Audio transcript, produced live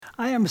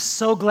I am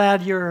so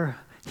glad you're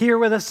here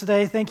with us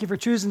today. Thank you for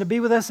choosing to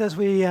be with us as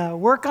we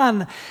work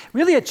on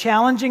really a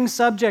challenging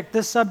subject,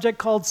 this subject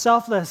called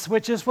selfless,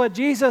 which is what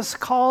Jesus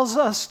calls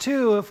us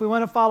to if we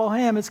want to follow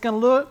him. It's going to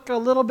look a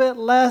little bit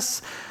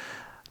less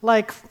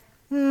like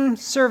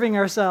serving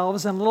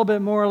ourselves and a little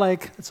bit more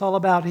like it's all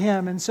about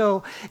him. And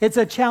so it's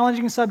a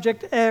challenging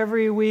subject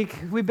every week.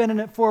 We've been in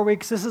it 4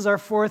 weeks. This is our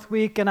 4th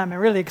week, and I'm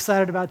really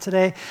excited about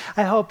today.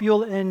 I hope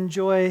you'll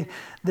enjoy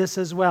this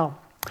as well.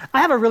 I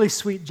have a really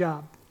sweet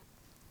job.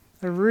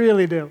 I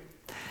really do.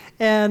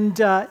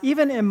 And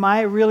even in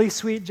my really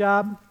sweet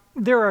job,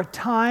 there are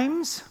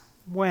times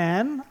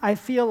when I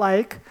feel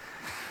like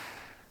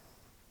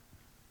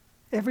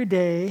every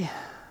day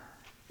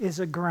is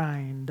a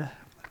grind.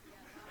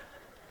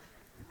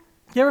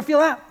 You ever feel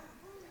that?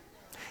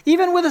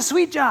 Even with a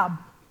sweet job,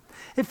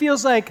 it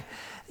feels like,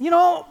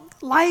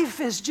 life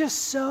is just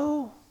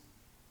so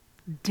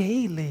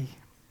daily.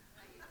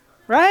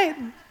 Right?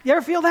 You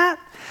ever feel that?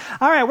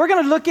 All right, we're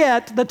going to look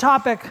at the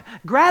topic,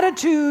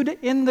 gratitude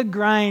in the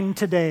grind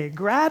today.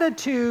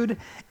 Gratitude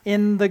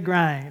in the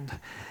grind.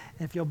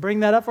 If you'll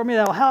bring that up for me,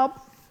 that'll help.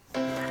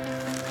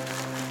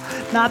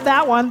 Not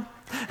that one.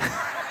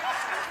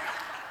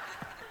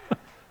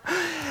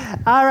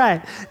 All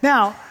right.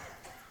 Now,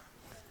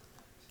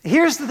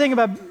 here's the thing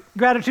about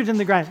gratitude in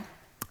the grind.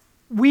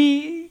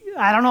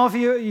 I don't know if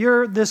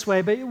you're this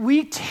way, but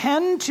we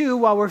tend to,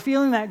 while we're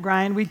feeling that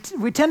grind, we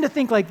tend to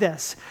think like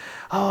this.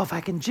 Oh, if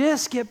I can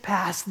just get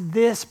past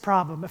this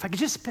problem, if I can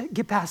just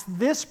get past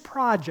this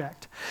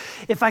project,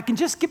 if I can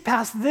just get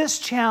past this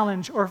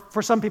challenge, or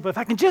for some people, if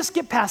I can just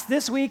get past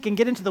this week and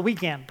get into the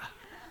weekend,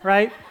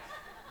 right?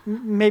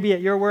 Maybe at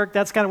your work,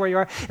 that's kind of where you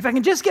are. If I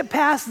can just get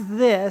past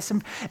this,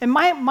 and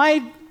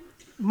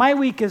my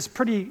week is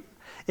pretty.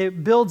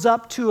 It builds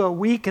up to a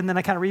week, and then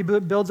I kind of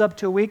reboot, builds up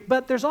to a week.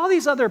 But there's all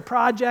these other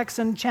projects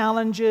and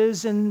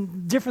challenges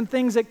and different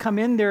things that come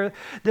in there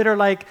that are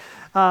like,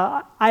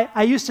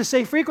 I used to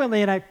say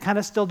frequently, and I kind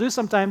of still do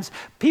sometimes,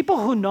 people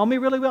who know me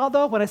really well,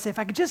 though, when I say, if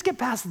I could just get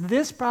past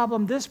this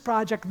problem, this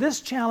project,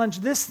 this challenge,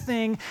 this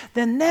thing,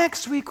 then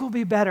next week will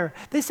be better.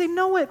 They say,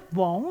 no, it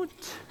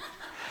won't.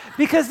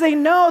 Because they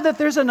know that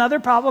there's another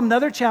problem,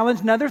 another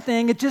challenge, another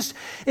thing.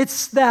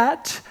 It's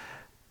that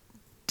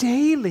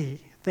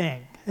daily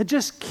thing. It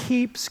just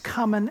keeps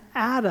coming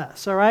at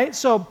us, all right?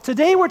 So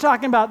today we're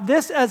talking about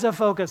this as a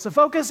focus. The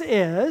focus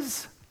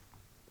is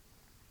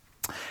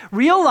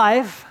real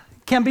life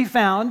can be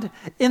found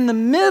in the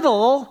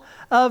middle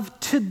of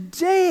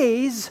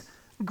today's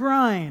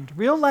grind.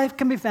 Real life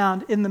can be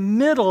found in the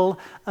middle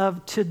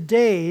of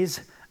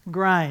today's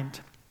grind.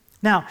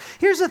 Now,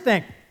 here's the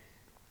thing.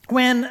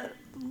 When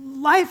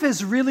life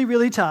is really,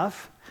 really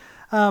tough,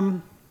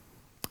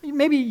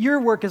 maybe your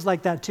work is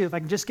like that too. If I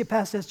can just get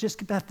past this, just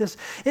get past this.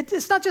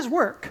 It's not just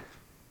work,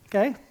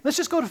 okay? Let's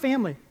just go to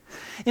family.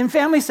 In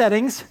family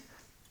settings,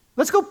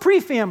 let's go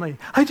pre-family.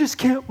 I just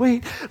can't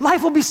wait.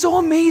 Life will be so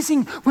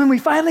amazing when we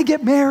finally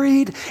get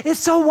married. It's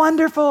so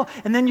wonderful.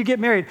 And then you get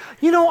married.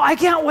 I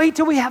can't wait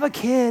till we have a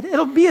kid.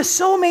 It'll be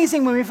so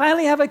amazing when we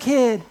finally have a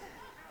kid.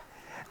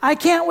 I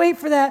can't wait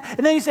for that.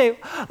 And then you say,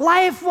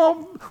 life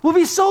will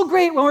be so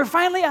great when we're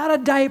finally out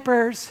of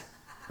diapers,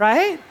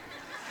 right?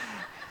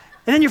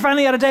 And then you're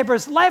finally out of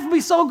diapers. Life will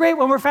be so great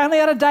when we're finally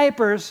out of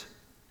diapers,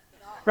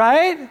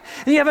 right?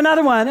 And you have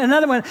another one.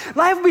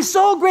 Life will be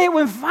so great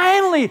when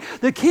finally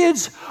the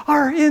kids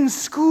are in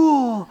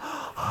school,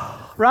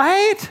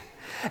 right?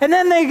 And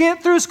then they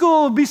get through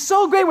school. It'll be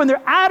so great when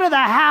they're out of the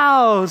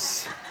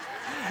house.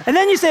 And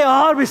then you say,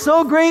 it'll be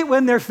so great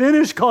when they're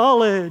finished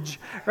college,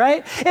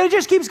 right? And it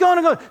just keeps going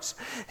and going.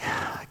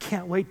 I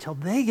can't wait till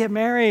they get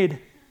married.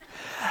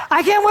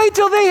 I can't wait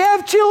till they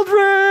have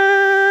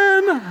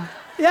children.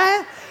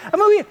 Yeah?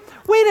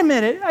 Wait a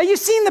minute. Are you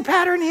seeing the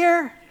pattern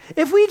here?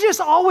 If we just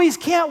always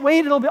can't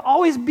wait, it'll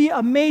always be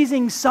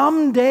amazing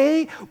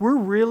someday, we're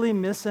really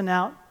missing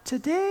out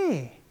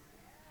today.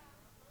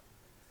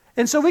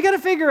 And so we got to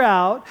figure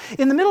out,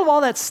 in the middle of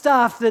all that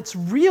stuff that's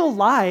real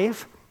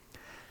life,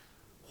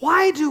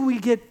 why do we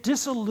get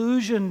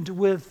disillusioned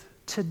with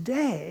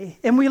today?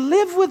 And we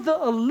live with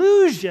the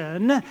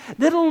illusion that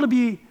it'll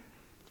be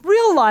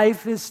real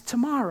life is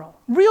tomorrow.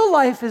 Real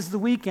life is the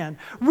weekend.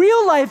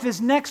 Real life is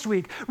next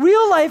week.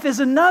 Real life is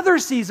another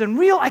season.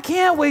 I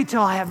can't wait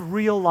till I have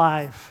real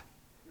life.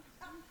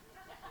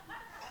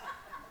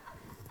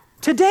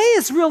 Today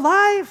is real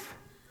life.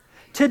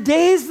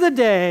 Today's the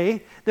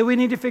day that we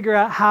need to figure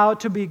out how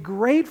to be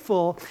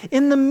grateful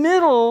in the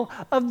middle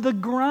of the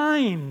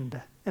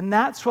grind. And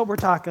that's what we're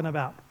talking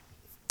about.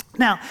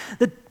 Now,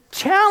 the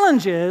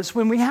challenge is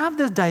when we have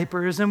the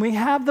diapers and we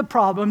have the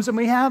problems and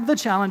we have the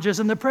challenges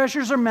and the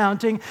pressures are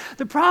mounting,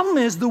 the problem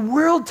is the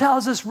world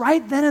tells us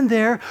right then and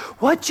there,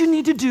 what you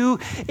need to do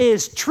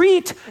is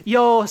treat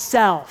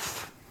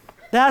yourself.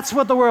 That's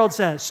what the world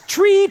says.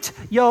 Treat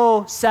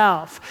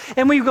yourself.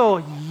 And we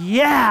go,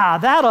 yeah,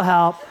 that'll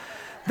help.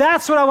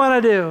 That's what I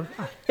want to do.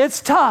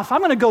 It's tough. I'm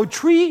going to go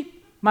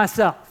treat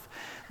myself.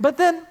 But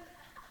then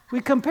we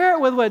compare it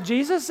with what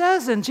Jesus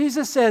says, and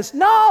Jesus says,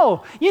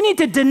 no, you need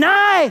to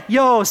deny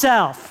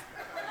yourself.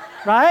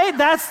 right?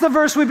 That's the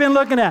verse we've been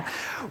looking at.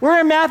 We're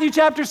in Matthew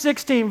chapter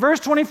 16, verse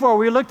 24.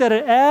 We looked at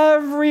it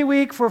every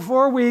week for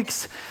 4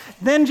 weeks.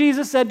 Then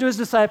Jesus said to his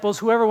disciples,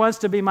 whoever wants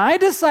to be my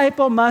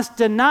disciple must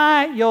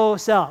deny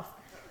yourself.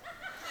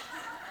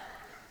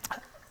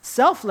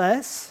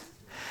 Selfless,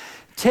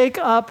 take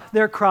up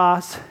their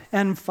cross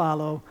and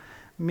follow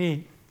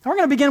me. We're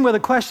going to begin with a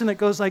question that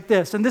goes like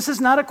this. And this is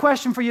not a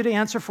question for you to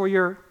answer for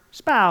your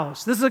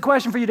spouse. This is a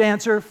question for you to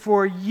answer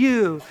for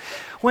you.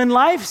 When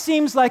life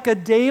seems like a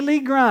daily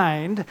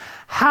grind,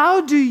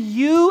 how do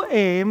you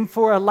aim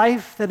for a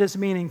life that is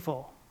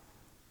meaningful?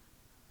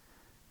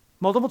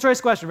 Multiple choice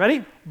question.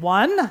 Ready?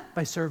 1,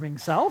 by serving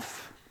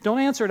self. Don't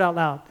answer it out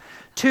loud.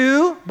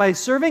 2, by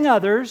serving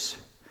others.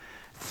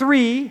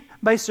 3,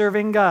 by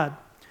serving God.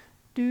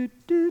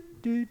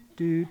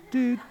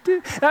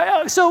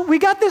 So we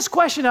got this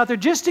question out there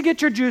just to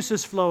get your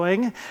juices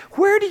flowing.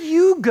 Where do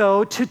you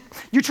go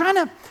you're trying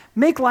to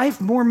make life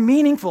more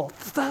meaningful.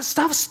 The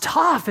stuff's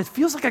tough. It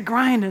feels like a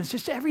grind, and it's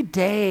just every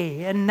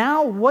day. And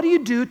now what do you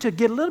do to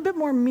get a little bit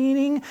more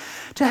meaning,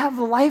 to have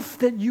the life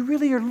that you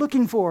really are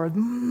looking for,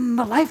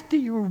 the life that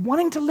you're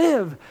wanting to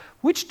live?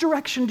 Which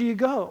direction do you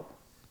go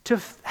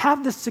to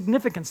have this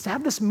significance, to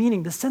have this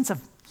meaning, this sense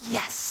of,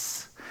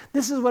 yes,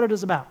 this is what it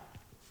is about?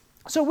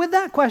 So with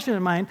that question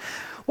in mind,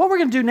 what we're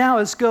going to do now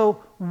is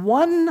go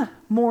one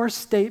more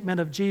statement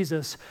of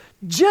Jesus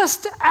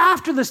just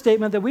after the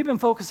statement that we've been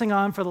focusing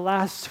on for the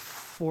last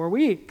 4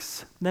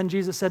 weeks. Then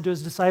Jesus said to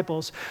his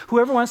disciples,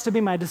 whoever wants to be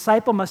my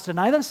disciple must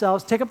deny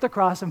themselves, take up the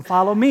cross, and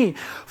follow me.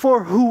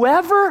 For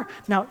whoever,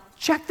 now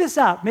check this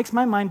out, makes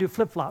my mind do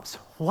flip-flops.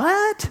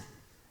 What?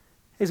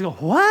 He's going,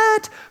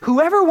 what?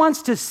 Whoever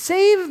wants to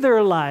save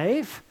their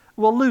life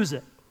will lose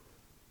it.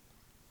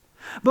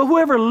 But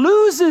whoever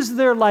loses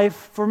their life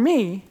for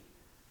me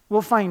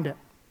will find it.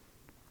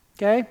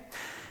 Okay?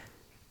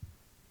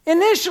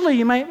 Initially,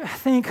 you might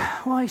think,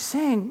 well, he's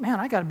saying, man,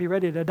 I got to be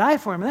ready to die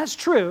for him. And that's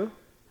true.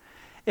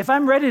 If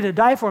I'm ready to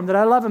die for him, that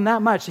I love him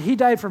that much, he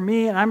died for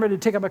me, and I'm ready to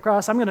take up my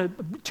cross, I'm going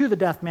to the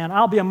death, man.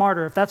 I'll be a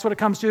martyr if that's what it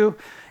comes to. You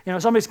know,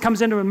 somebody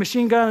comes into a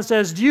machine gun and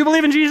says, do you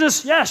believe in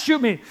Jesus? Yes,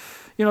 shoot me.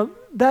 You know,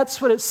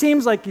 that's what it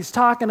seems like he's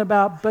talking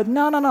about. But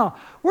no.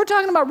 We're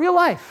talking about real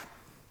life,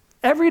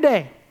 every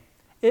day.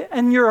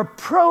 And your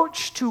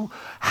approach to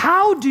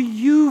how do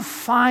you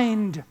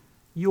find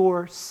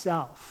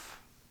yourself?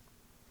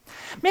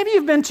 Maybe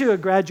you've been to a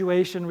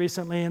graduation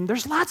recently, and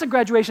there's lots of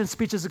graduation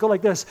speeches that go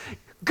like this.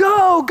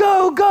 Go,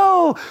 go,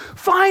 go.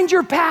 Find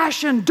your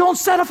passion. Don't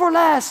settle for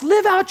less.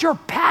 Live out your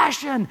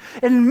passion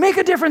and make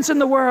a difference in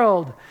the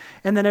world.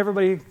 And then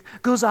everybody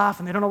goes off,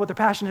 and they don't know what their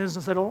passion is,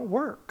 and so they don't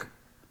work.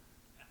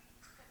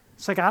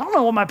 It's like, I don't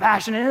know what my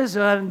passion is.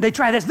 They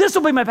try this. This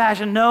will be my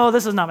passion. No,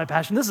 this is not my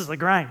passion. This is a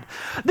grind.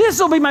 This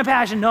will be my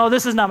passion. No,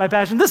 this is not my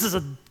passion. This is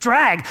a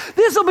drag.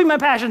 This will be my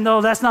passion.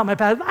 No, that's not my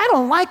passion. I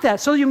don't like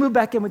that. So you move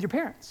back in with your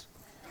parents.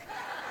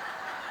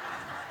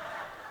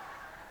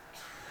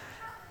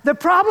 The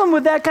problem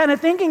with that kind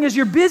of thinking is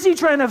you're busy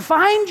trying to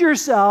find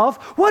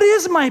yourself. What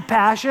is my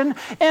passion?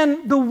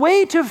 And the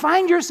way to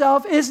find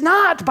yourself is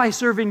not by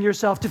serving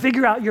yourself to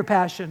figure out your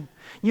passion.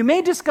 You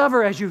may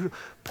discover as you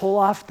pull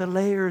off the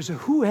layers,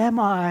 who am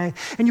I?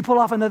 And you pull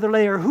off another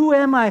layer, who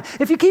am I?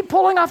 If you keep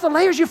pulling off the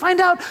layers, you find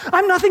out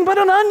I'm nothing but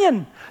an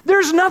onion.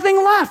 There's nothing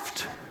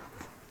left.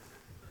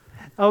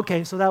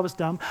 Okay, so that was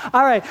dumb.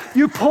 All right,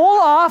 you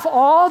pull off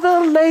all the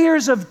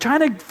layers of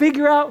trying to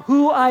figure out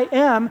who I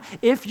am.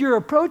 If you're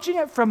approaching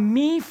it from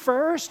me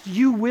first,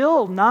 you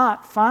will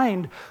not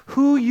find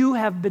who you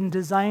have been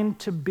designed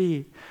to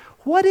be.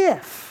 What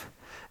if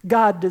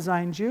God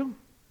designed you?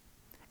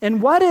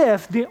 And what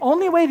if the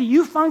only way that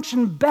you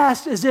function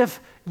best is if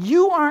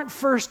you aren't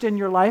first in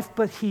your life,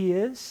 but he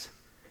is?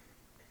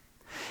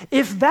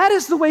 If that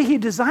is the way he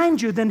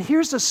designed you, then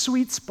here's a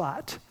sweet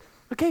spot.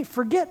 Okay,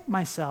 forget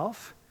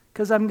myself,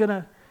 because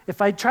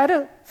if I try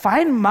to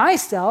find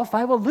myself,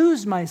 I will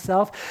lose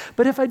myself.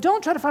 But if I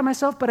don't try to find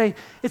myself, but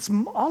it's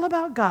all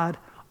about God,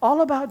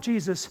 all about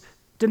Jesus,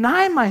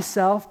 deny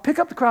myself, pick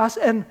up the cross,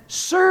 and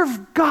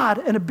serve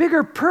God in a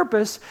bigger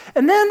purpose,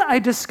 and then I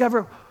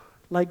discover,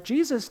 like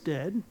Jesus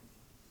did,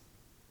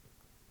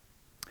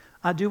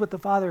 I do what the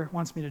Father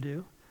wants me to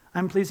do.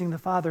 I'm pleasing the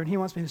Father, and he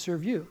wants me to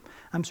serve you.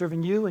 I'm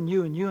serving you and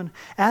you and you. And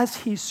as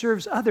he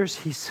serves others,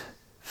 he's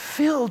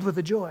filled with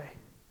the joy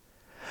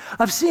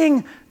of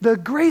seeing the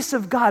grace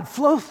of God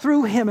flow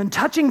through him and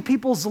touching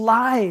people's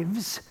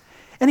lives.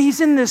 And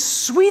he's in this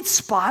sweet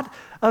spot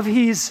of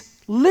he's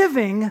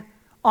living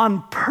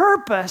on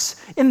purpose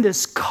in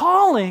this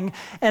calling,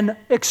 and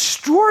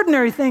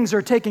extraordinary things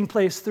are taking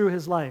place through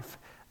his life.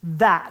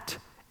 That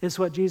is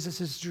what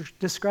Jesus is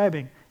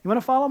describing. You want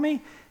to follow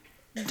me?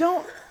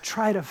 Don't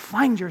try to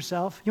find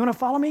yourself. You want to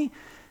follow me?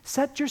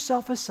 Set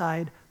yourself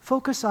aside,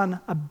 focus on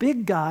a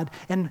big God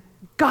and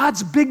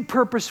God's big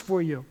purpose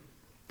for you.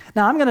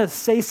 Now, I'm going to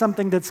say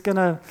something that's going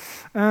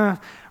to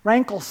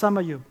rankle some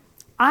of you.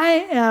 I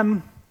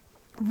am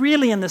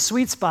really in the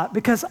sweet spot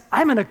because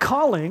I'm in a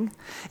calling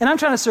and I'm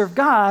trying to serve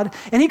God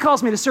and he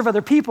calls me to serve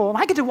other people and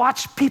I get to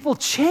watch people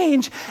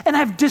change and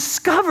I've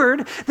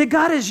discovered that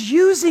God is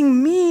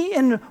using me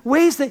in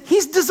ways that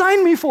he's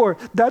designed me for.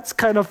 That's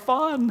kind of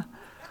fun.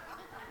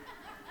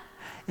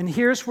 And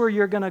here's where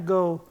you're going to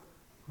go,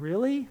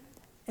 really?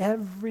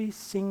 Every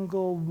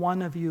single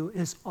one of you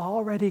is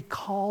already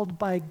called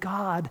by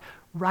God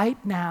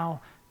right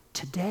now,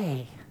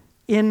 today,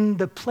 in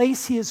the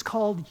place he has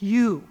called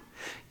you.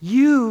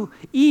 You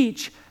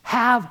each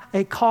have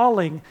a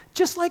calling,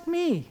 just like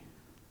me.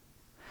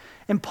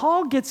 And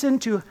Paul gets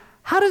into,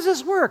 how does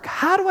this work?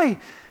 How do I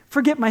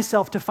forget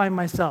myself to find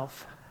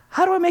myself?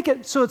 How do I make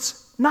it so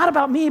it's not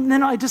about me? And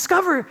then I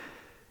discover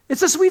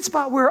it's a sweet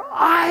spot where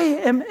I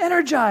am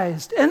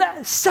energized and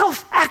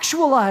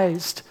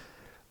self-actualized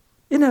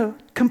in a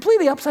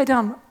completely upside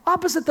down,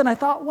 opposite than I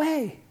thought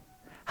way.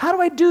 How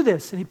do I do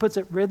this? And he puts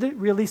it really,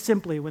 really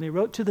simply. When he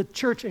wrote to the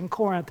church in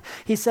Corinth,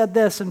 he said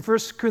this in 1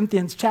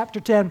 Corinthians chapter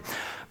 10,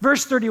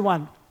 verse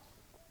 31.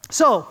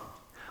 So,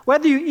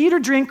 whether you eat or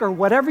drink or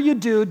whatever you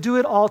do, do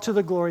it all to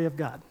the glory of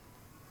God.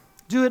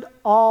 Do it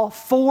all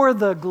for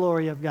the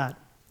glory of God.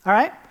 All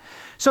right?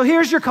 So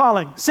here's your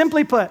calling.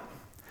 Simply put,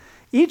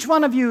 each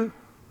one of you,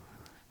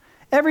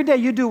 every day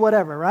you do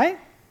whatever, right?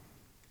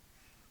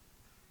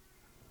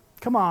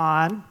 Come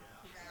on.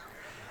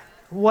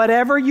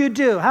 Whatever you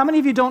do. How many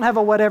of you don't have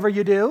a whatever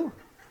you do?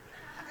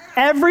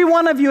 Every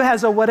one of you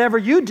has a whatever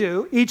you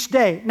do each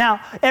day. Now,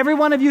 every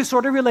one of you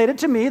sort of related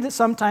to me that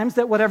sometimes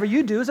that whatever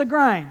you do is a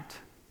grind.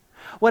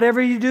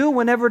 Whatever you do,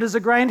 whenever it is a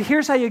grind,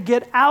 here's how you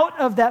get out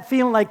of that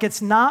feeling like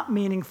it's not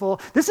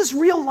meaningful. This is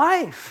real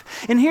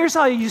life. And here's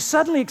how you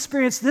suddenly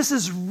experience this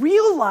is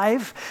real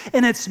life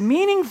and it's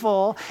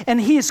meaningful and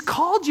he has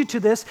called you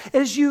to this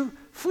as you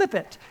flip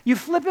it. You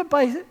flip it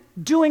by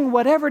doing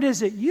whatever it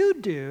is that you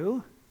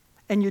do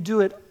and you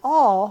do it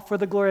all for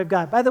the glory of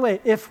God. By the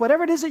way, if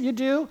whatever it is that you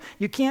do,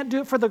 you can't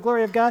do it for the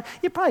glory of God,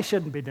 you probably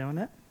shouldn't be doing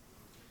it.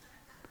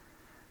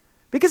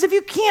 Because if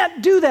you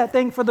can't do that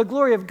thing for the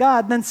glory of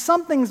God, then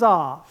something's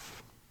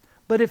off.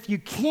 But if you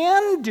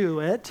can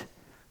do it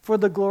for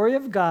the glory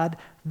of God,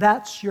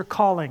 that's your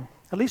calling,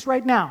 at least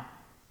right now,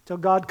 till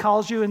God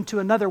calls you into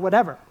another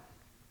whatever.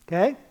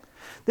 Okay?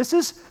 This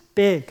is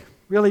big,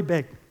 really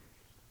big.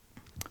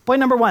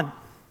 Point number 1.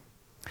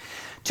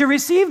 To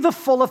receive the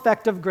full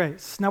effect of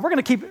grace. Now, we're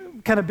going to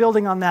keep kind of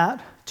building on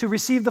that, to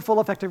receive the full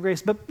effect of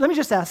grace. But let me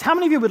just ask, how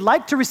many of you would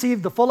like to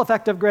receive the full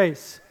effect of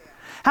grace?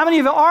 How many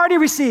of you have already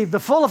received the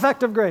full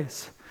effect of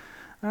grace?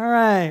 All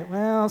right,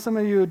 well, some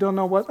of you don't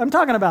know what I'm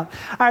talking about.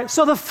 All right,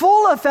 so the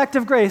full effect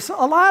of grace.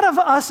 A lot of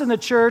us in the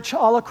church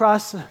all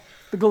across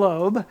the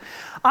globe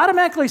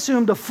automatically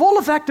assume the full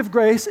effect of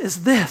grace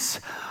is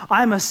this.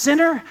 I'm a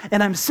sinner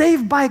and I'm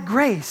saved by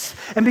grace.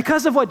 And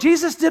because of what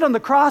Jesus did on the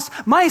cross,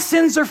 my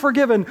sins are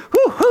forgiven.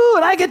 Woo-hoo,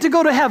 and I get to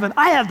go to heaven.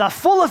 I have the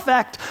full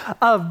effect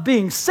of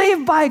being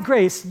saved by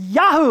grace.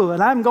 Yahoo,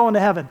 and I'm going to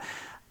heaven.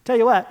 Tell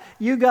you what,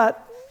 you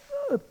got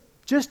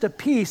just a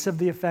piece of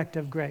the effect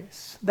of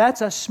grace.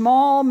 That's a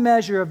small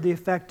measure of the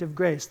effect of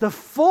grace. The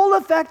full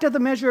effect of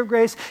the measure of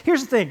grace,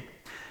 here's the thing.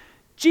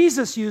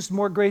 Jesus used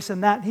more grace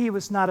than that. He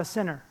was not a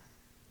sinner.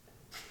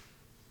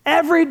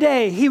 Every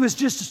day, he was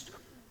just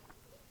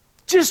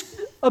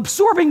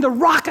absorbing the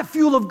rocket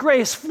fuel of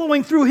grace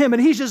flowing through him,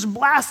 and he's just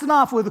blasting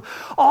off with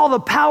all the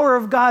power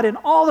of God in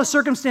all the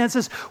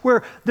circumstances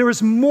where there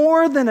is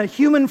more than a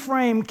human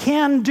frame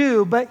can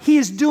do, but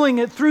he's doing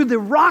it through the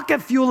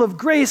rocket fuel of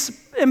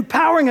grace,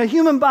 empowering a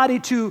human body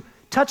to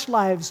touch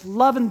lives,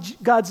 love in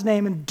God's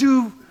name, and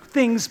do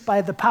things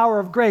by the power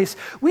of grace.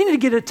 We need to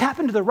get a tap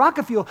into the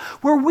rocket fuel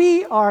where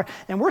we are,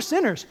 and we're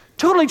sinners,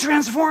 totally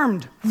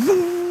transformed,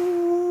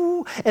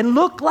 and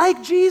look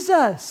like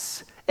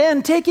Jesus,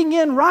 and taking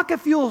in rocket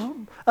fuel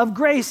of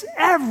grace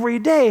every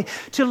day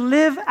to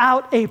live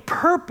out a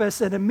purpose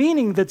and a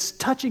meaning that's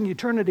touching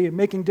eternity and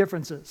making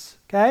differences,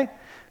 okay?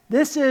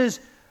 This is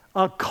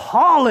a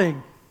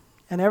calling,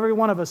 and every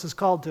one of us is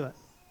called to it,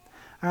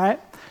 all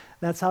right?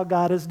 That's how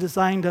God has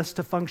designed us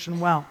to function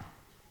well.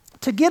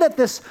 To get at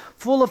this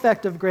full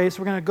effect of grace,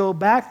 we're going to go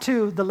back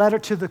to the letter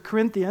to the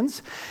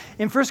Corinthians.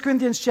 In 1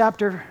 Corinthians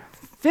chapter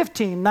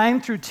 15,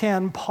 9 through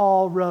 10,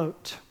 Paul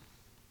wrote,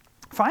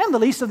 "For I am the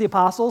least of the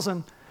apostles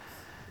and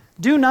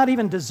do not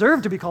even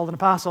deserve to be called an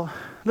apostle."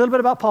 A little bit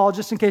about Paul,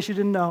 just in case you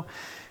didn't know.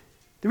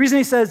 The reason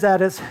he says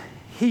that is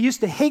he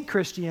used to hate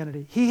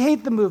Christianity. He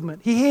hated the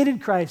movement. He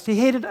hated Christ. He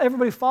hated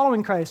everybody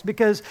following Christ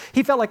because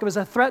he felt like it was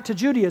a threat to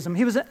Judaism.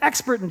 He was an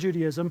expert in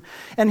Judaism,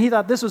 and he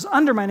thought this was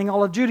undermining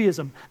all of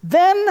Judaism.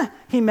 Then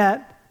he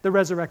met the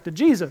resurrected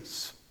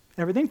Jesus.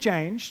 Everything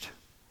changed.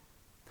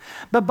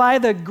 But by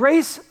the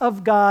grace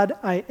of God,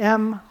 I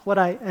am what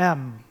I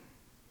am.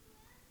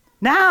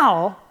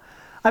 Now,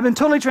 I've been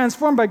totally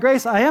transformed by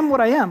grace. I am what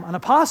I am, an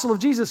apostle of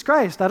Jesus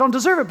Christ. I don't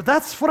deserve it, but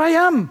that's what I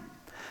am.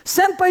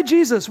 Sent by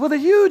Jesus with a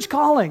huge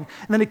calling.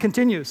 And then he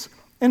continues,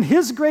 and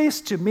his grace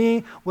to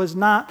me was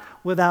not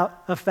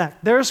without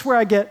effect. There's where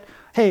I get,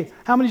 hey,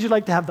 how many of you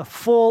like to have the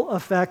full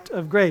effect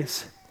of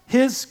grace?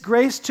 His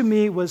grace to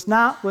me was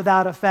not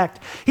without effect.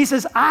 He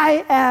says,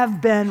 I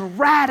have been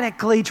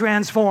radically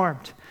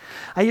transformed.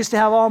 I used to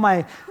have all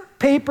my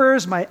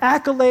papers, my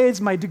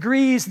accolades, my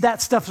degrees. That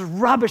stuff's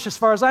rubbish as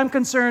far as I'm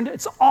concerned.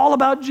 It's all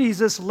about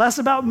Jesus, less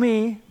about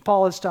me,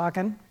 Paul is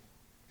talking.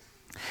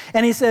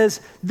 And he says,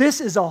 this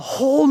is a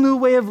whole new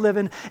way of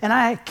living, and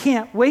I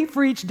can't wait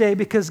for each day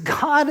because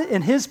God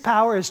in his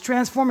power is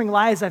transforming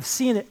lives. I've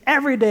seen it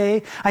every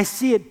day. I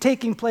see it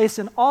taking place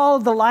in all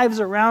of the lives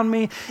around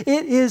me.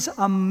 It is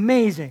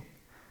amazing.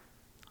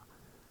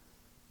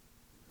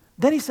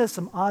 Then he says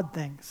some odd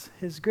things.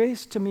 His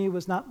grace to me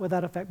was not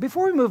without effect.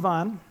 Before we move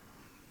on,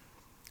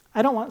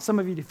 I don't want some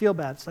of you to feel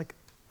bad. It's like,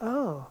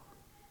 oh,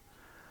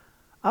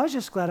 I was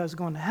just glad I was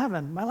going to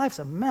heaven. My life's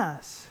a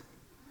mess.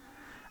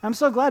 I'm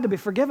so glad to be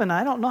forgiven.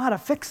 I don't know how to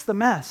fix the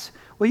mess.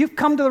 Well, you've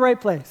come to the right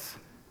place.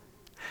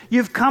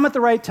 You've come at the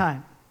right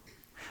time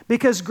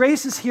because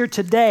grace is here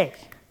today.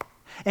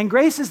 And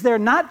grace is there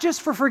not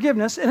just for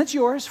forgiveness, and it's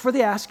yours for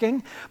the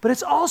asking, but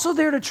it's also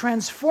there to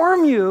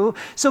transform you.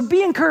 So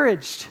be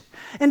encouraged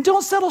and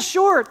don't settle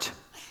short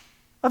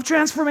of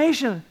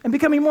transformation and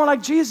becoming more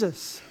like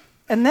Jesus.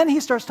 And then he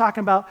starts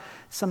talking about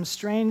some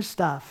strange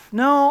stuff.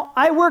 No,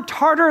 I worked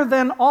harder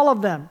than all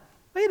of them.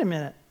 Wait a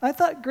minute. I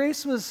thought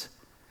grace was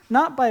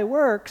not by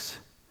works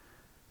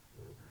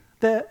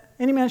that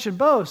any man should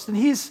boast. And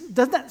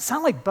doesn't that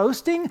sound like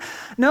boasting?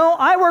 No,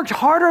 I worked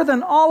harder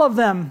than all of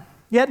them,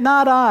 yet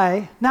not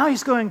I. Now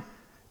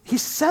he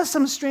says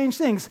some strange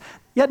things.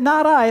 Yet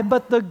not I,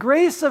 but the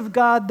grace of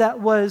God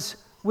that was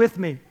with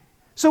me.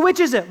 So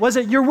which is it? Was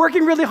it you're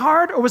working really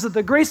hard, or was it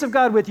the grace of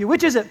God with you?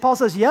 Which is it? Paul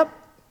says, yep.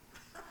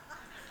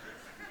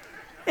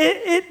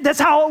 That's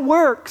how it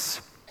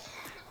works.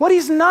 What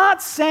he's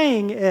not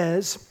saying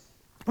is,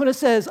 when it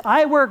says,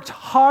 I worked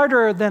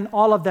harder than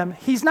all of them,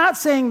 he's not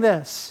saying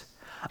this.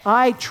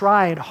 I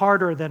tried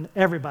harder than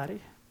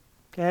everybody,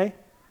 okay?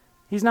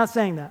 He's not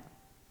saying that.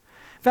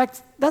 In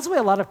fact, that's the way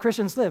a lot of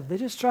Christians live. They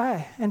just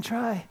try and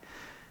try,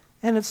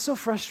 and it's so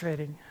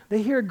frustrating.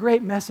 They hear a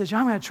great message.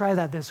 I'm going to try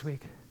that this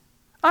week.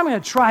 I'm going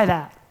to try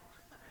that.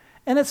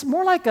 And it's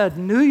more like a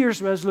New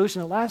Year's resolution.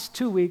 The last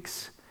 2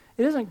 weeks,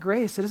 it isn't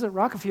grace. It isn't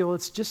rocket fuel.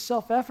 It's just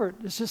self-effort.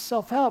 It's just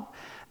self-help.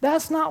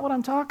 That's not what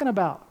I'm talking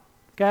about,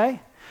 okay?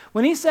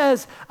 When he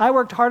says, I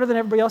worked harder than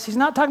everybody else, he's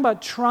not talking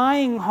about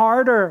trying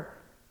harder.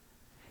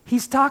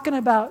 He's talking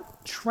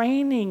about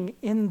training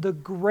in the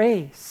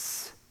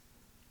grace.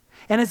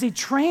 And as he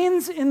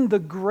trains in the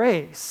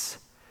grace,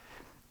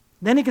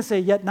 then he can say,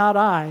 yet not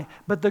I,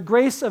 but the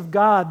grace of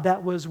God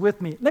that was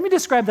with me. Let me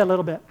describe that a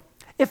little bit.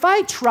 If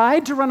I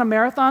tried to run a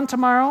marathon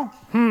tomorrow,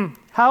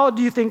 how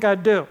do you think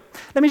I'd do?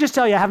 Let me just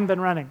tell you, I haven't been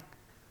running,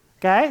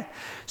 okay?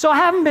 So I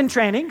haven't been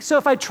training. So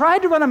if I tried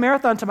to run a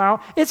marathon tomorrow,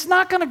 it's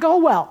not going to go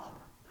well.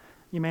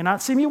 You may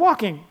not see me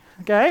walking,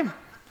 okay?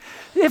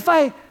 If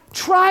I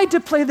tried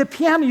to play the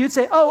piano, you'd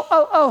say,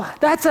 oh,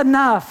 that's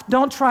enough.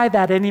 Don't try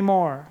that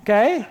anymore,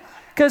 okay?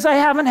 Because I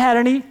haven't had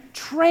any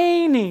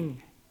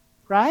training,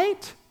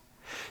 right?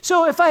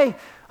 So if I'm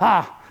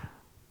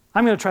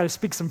going to try to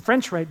speak some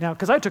French right now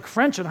because I took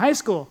French in high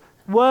school.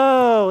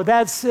 Whoa,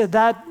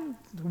 that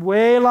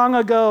way long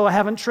ago. I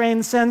haven't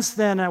trained since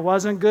then. I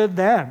wasn't good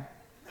then,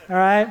 all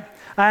right?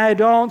 I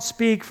don't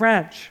speak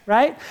French,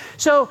 right?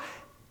 So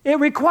it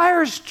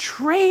requires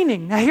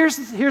training. Now, here's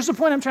the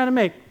point I'm trying to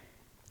make.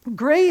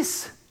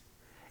 Grace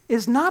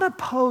is not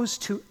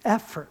opposed to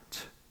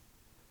effort.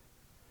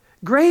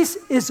 Grace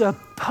is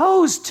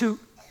opposed to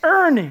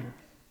earning.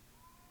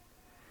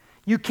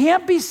 You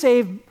can't be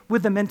saved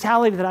with the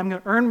mentality that I'm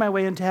going to earn my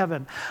way into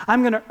heaven.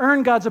 I'm going to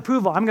earn God's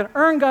approval. I'm going to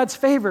earn God's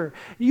favor.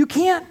 You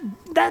can't,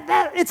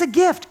 it's a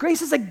gift.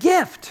 Grace is a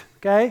gift.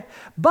 Okay?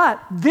 But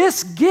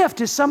this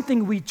gift is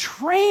something we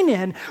train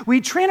in.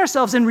 We train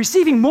ourselves in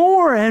receiving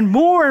more and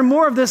more and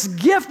more of this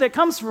gift that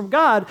comes from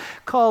God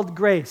called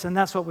grace. And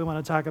that's what we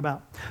want to talk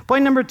about.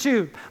 Point number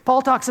 2,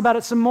 Paul talks about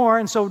it some more.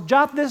 And so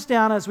jot this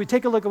down as we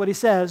take a look at what he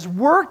says.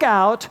 Work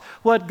out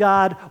what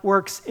God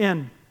works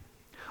in.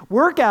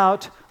 Work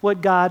out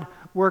what God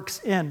works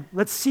in.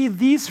 Let's see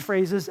these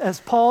phrases as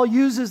Paul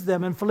uses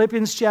them in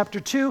Philippians chapter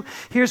 2.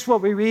 Here's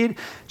what we read.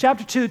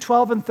 Chapter 2,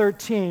 12 and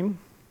 13.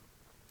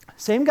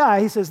 Same guy,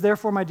 he says,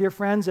 therefore, my dear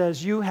friends,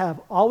 as you have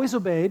always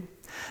obeyed,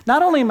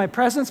 not only in my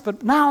presence,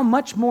 but now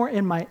much more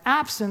in my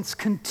absence,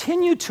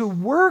 continue to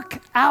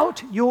work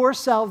out your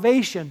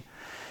salvation.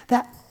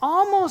 That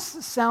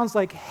almost sounds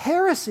like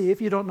heresy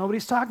if you don't know what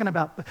he's talking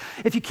about. But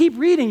if you keep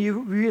reading, you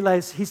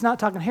realize he's not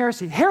talking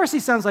heresy. Heresy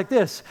sounds like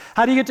this.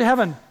 How do you get to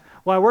heaven?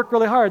 Well, I work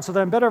really hard so that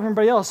I'm better than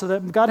everybody else, so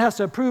that God has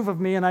to approve of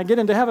me and I get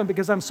into heaven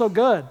because I'm so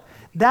good.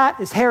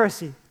 That is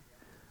heresy.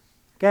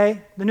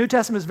 Okay? The New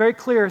Testament is very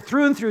clear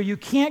through and through. You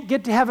can't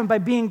get to heaven by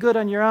being good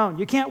on your own.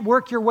 You can't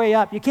work your way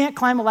up. You can't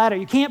climb a ladder.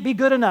 You can't be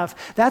good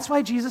enough. That's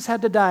why Jesus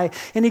had to die.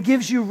 And he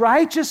gives you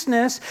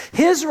righteousness,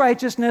 his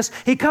righteousness.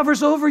 He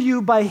covers over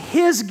you by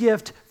his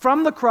gift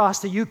from the cross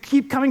that you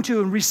keep coming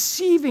to and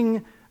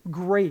receiving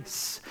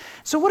grace.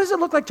 So what does it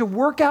look like to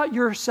work out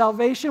your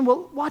salvation?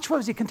 Well, watch what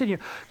does he continue.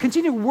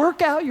 Continue to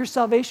work out your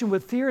salvation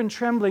with fear and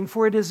trembling,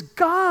 for it is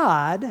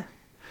God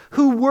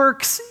who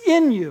works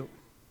in you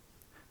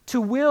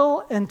to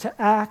will and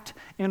to act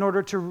in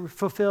order to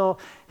fulfill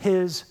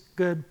his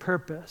good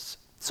purpose.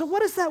 So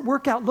what does that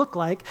workout look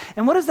like?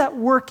 And what does that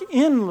work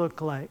in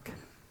look like?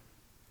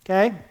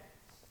 Okay?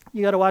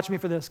 You got to watch me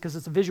for this because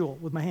it's a visual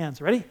with my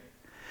hands. Ready?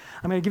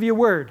 I'm going to give you a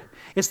word.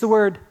 It's the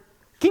word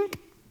kink,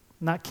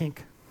 not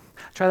kink.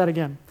 Try that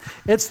again.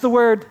 It's the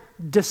word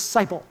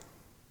disciple.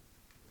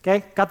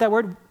 Okay? Got that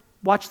word?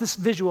 Watch this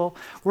visual.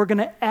 We're going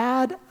to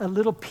add a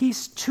little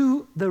piece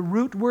to the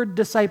root word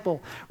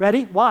disciple.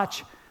 Ready?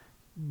 Watch.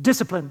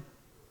 Discipline.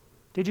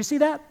 Did you see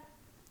that?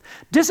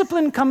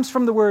 Discipline comes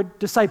from the word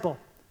disciple.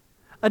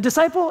 A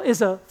disciple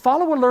is a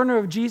follower learner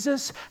of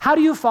Jesus. How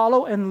do you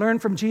follow and learn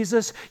from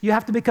Jesus? You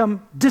have to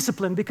become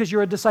disciplined because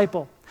you're a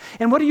disciple.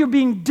 And what are you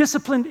being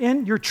disciplined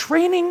in? You're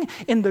training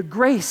in the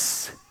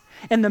grace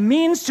and the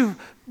means to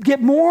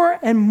get more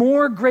and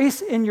more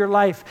grace in your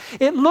life.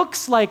 It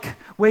looks like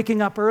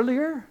waking up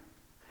earlier.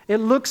 It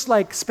looks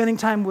like spending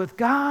time with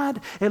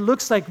God. It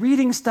looks like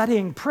reading,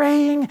 studying,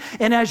 praying.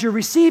 And as you're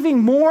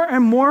receiving more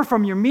and more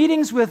from your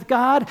meetings with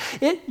God,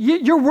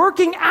 you're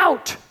working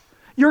out.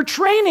 You're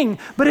training,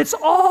 but it's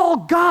all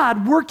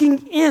God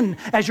working in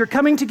as you're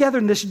coming together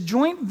in this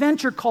joint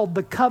venture called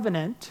the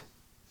covenant,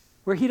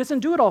 where he doesn't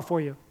do it all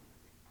for you.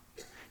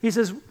 He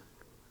says,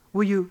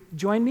 will you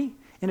join me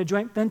in a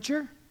joint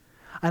venture?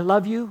 I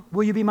love you.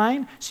 Will you be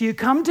mine? So you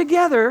come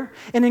together,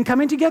 and in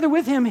coming together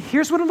with him,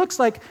 here's what it looks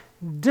like: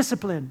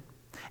 discipline.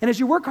 And as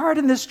you work hard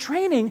in this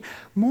training,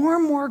 more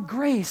and more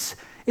grace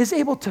is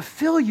able to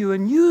fill you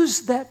and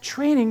use that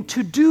training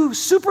to do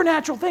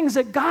supernatural things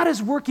that God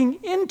is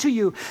working into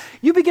you.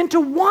 You begin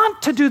to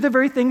want to do the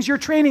very things you're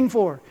training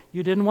for.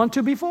 You didn't want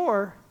to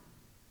before.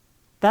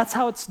 That's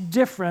how it's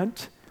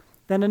different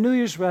than a New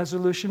Year's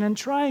resolution and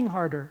trying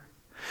harder.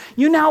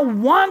 You now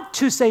want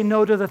to say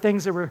no to the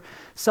things that were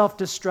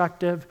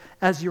self-destructive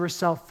as you were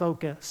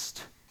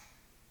self-focused.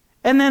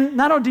 And then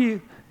not only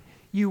do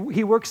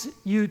he works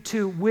you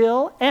to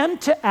will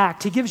and to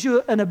act. He gives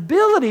you an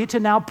ability to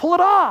now pull it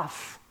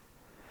off.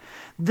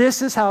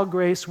 This is how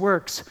grace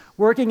works,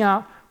 working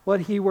out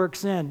what he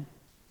works in.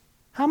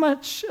 How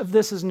much of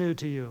this is new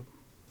to you?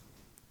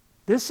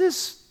 This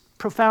is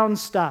profound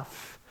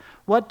stuff.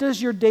 What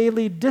does your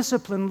daily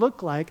discipline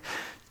look like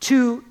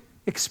to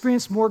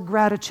experience more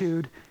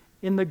gratitude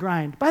in the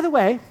grind? By the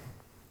way,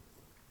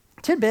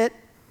 tidbit,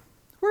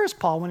 where is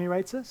Paul when he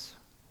writes this?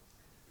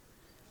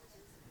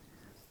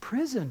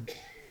 Prison.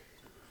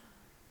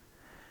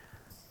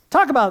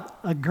 Talk about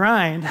a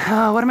grind.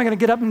 Oh, what am I going to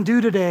get up and do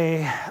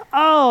today?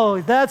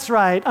 Oh, that's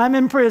right, I'm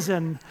in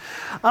prison.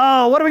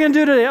 Oh, what are we going to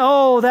do today?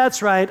 Oh,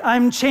 that's right,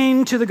 I'm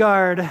chained to the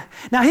guard.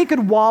 Now, he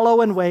could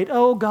wallow and wait.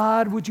 Oh,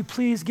 God, would you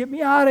please get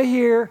me out of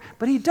here?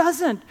 But he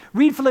doesn't.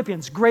 Read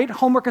Philippians. Great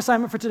homework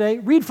assignment for today.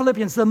 Read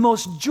Philippians, the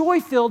most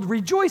joy-filled,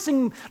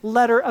 rejoicing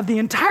letter of the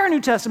entire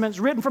New Testament. It's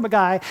written from a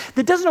guy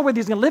that doesn't know whether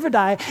he's going to live or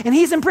die, and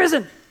he's in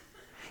prison.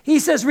 He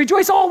says,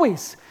 rejoice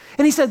always.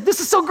 And he said, this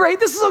is so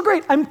great, this is so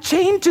great. I'm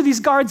chained to these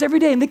guards every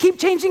day, and they keep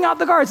changing out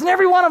the guards, and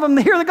every one of them,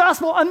 they hear the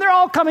gospel, and they're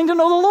all coming to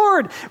know the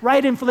Lord.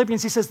 Right in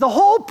Philippians, he says, the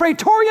whole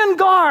Praetorian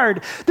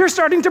Guard, they're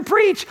starting to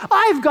preach.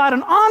 I've got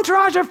an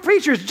entourage of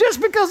preachers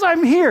just because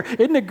I'm here.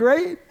 Isn't it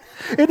great?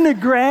 Isn't it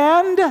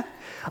grand?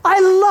 I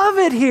love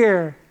it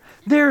here.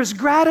 There's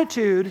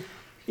gratitude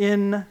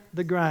in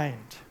the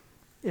grind.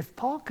 If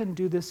Paul can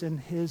do this in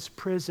his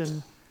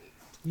prison,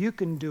 you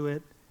can do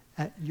it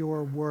at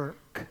your work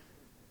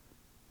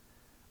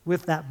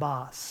with that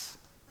boss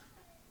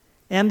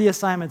and the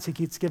assignments he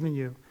keeps giving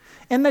you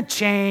and the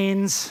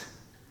chains,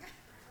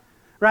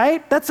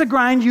 right? That's a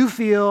grind you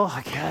feel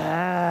like,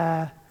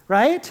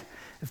 right?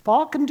 If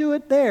Paul can do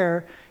it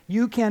there,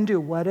 you can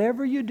do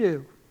whatever you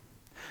do.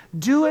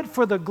 Do it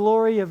for the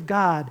glory of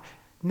God.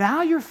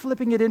 Now you're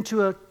flipping it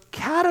into a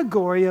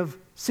category of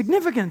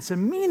significance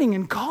and meaning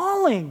and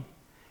calling.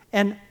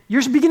 And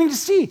you're beginning to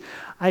see,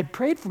 I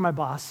prayed for my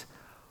boss.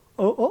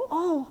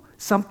 Oh,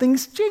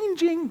 something's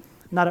changing.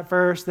 Not at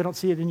first, they don't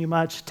see it in you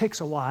much, it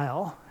takes a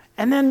while.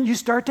 And then you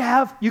start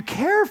to you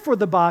care for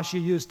the boss you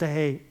used to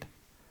hate.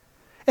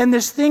 And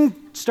this thing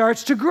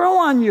starts to grow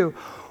on you.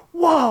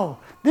 Whoa,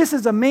 this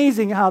is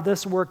amazing how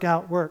this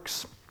workout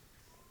works.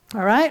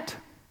 All right,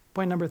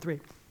 point number 3.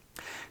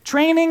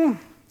 Training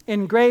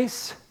in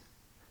grace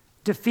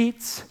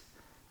defeats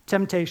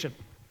temptation.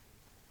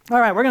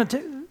 All right, we're going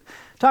to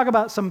talk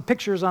about some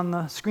pictures on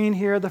the screen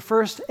here. The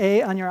first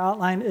A on your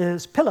outline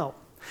is pillow.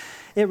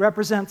 It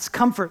represents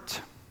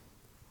comfort.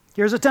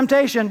 Here's a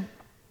temptation,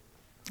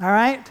 all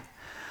right?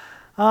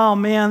 Oh,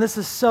 man, this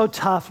is so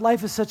tough.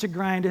 Life is such a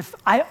grind. If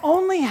I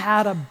only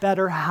had a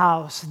better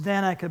house,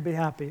 then I could be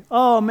happy.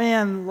 Oh,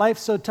 man,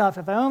 life's so tough.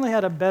 If I only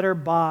had a better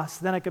boss,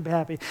 then I could be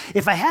happy.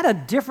 If I had a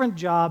different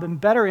job and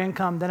better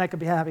income, then I could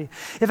be happy.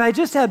 If I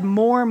just had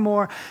more and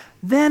more,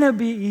 then it'd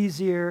be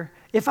easier.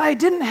 If I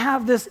didn't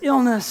have this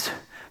illness,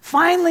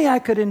 finally I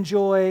could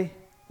enjoy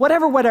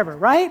whatever,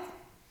 right?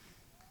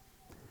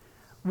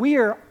 We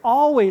are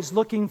always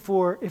looking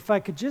for, if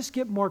I could just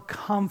get more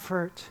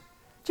comfort,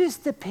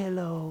 just a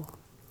pillow,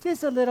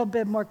 just a little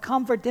bit more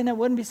comfort, then it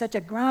wouldn't be such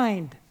a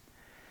grind.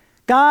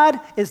 God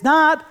is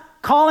not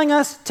calling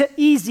us to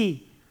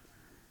easy.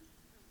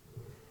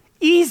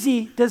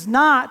 Easy does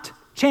not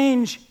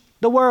change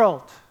the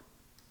world.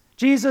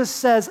 Jesus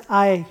says,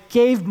 I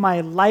gave my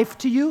life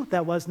to you.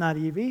 That was not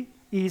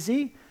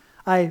easy.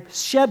 I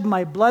shed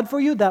my blood for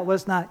you. That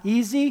was not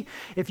easy.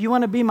 If you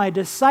want to be my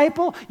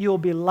disciple, you will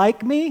be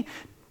like me.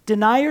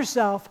 Deny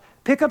yourself,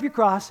 pick up your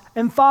cross,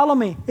 and follow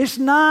me. It's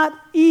not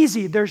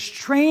easy. There's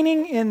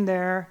training in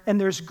there, and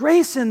there's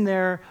grace in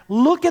there.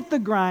 Look at the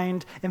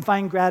grind and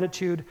find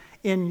gratitude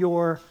in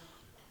your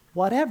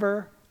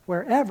whatever,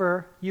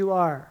 wherever you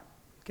are.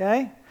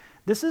 Okay?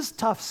 This is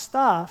tough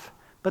stuff,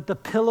 but the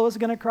pillow is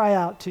going to cry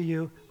out to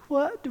you,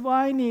 what do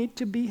I need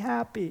to be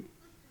happy?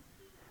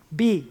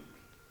 B,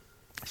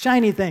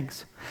 shiny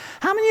things.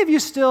 How many of you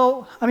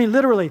still,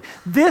 literally,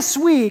 this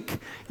week,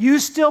 you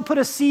still put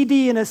a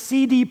CD in a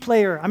CD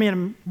player?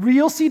 A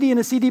real CD in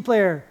a CD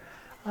player.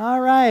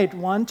 All right,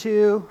 1,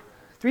 2,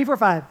 3, 4,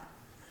 5.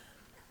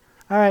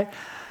 All right.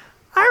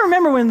 I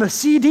remember when the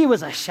CD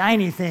was a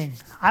shiny thing.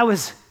 I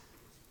was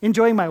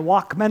enjoying my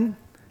Walkman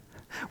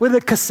with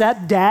a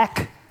cassette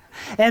deck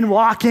and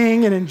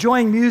walking and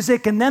enjoying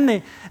music, and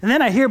then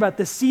I hear about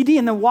the CD,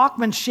 and the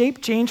Walkman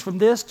shape changed from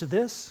this to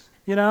this.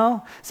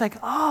 It's like,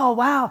 oh,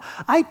 wow,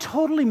 I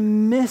totally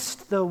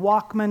missed the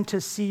Walkman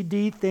to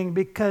CD thing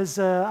because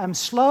I'm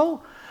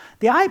slow.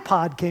 The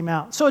iPod came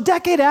out. So a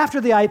decade after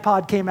the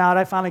iPod came out,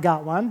 I finally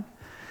got one.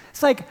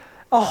 It's like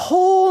a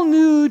whole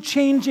new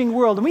changing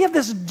world. And we have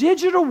this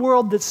digital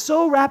world that's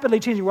so rapidly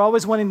changing. We're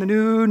always wanting the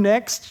new,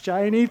 next,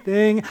 shiny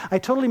thing. I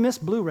totally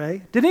missed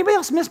Blu-ray. Did anybody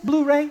else miss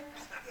Blu-ray?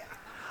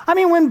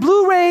 When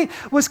Blu-ray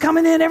was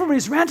coming in,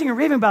 everybody's ranting and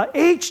raving about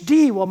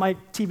HD. Well, my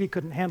TV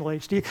couldn't handle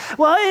HD.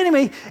 Well,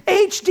 anyway,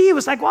 HD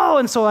was like, wow,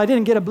 and so I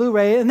didn't get a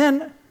Blu-ray. And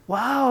then,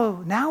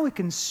 wow, now we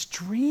can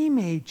stream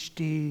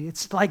HD.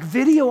 It's like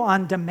video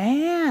on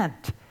demand.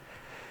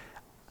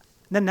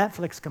 Then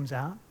Netflix comes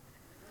out.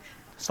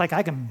 It's like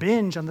I can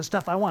binge on the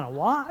stuff I want to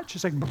watch.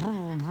 It's like,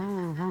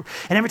 and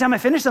every time I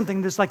finish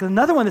something, there's like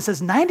another one that says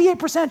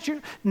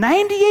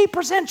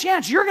 98%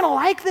 chance you're going to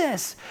like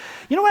this.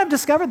 You know what I've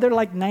discovered? They're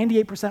like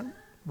 98%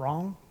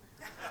 wrong.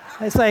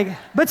 It's like,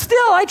 but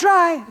still, I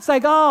try. It's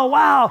like, oh,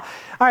 wow. All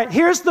right,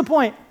 here's the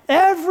point.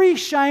 Every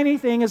shiny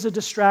thing is a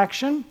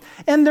distraction,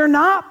 and they're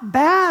not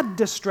bad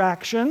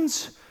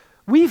distractions.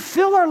 We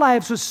fill our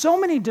lives with so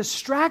many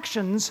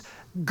distractions,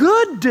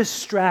 good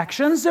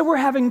distractions, that we're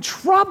having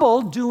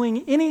trouble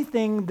doing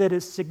anything that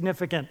is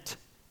significant.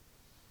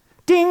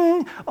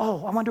 Ding!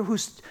 Oh, I wonder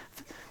who's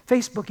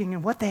Facebooking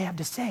and what they have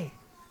to say.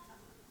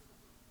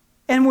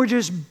 And we're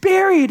just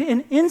buried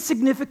in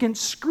insignificant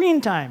screen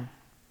time.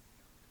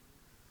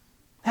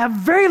 Have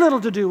very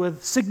little to do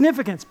with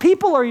significance.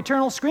 People are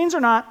eternal, screens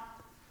are not,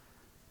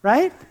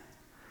 right?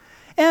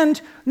 And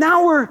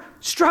now we're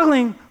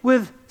struggling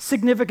with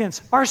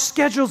significance. Our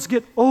schedules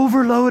get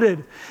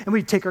overloaded, and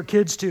we take our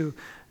kids to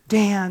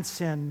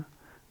dance and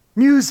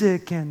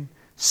music and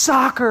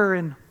soccer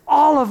and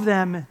all of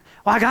them.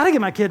 Well, I got to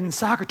get my kid in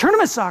soccer,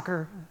 tournament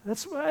soccer.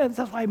 That's why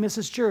I miss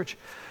his church.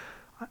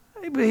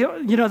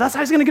 That's how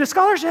he's going to get a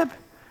scholarship,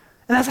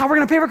 and that's how we're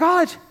going to pay for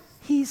college.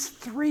 He's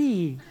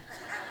 3.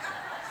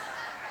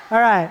 All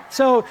right,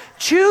 so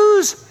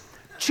choose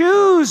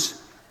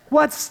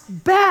what's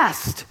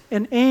best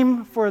and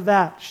aim for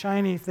that.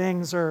 Shiny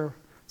things are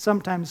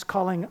sometimes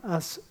calling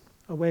us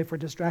away for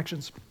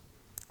distractions.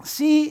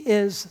 C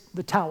is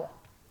the towel.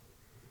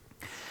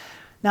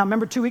 Now,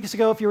 remember 2 weeks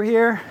ago, if you were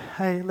here,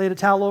 I laid a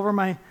towel over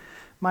my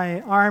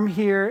arm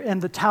here,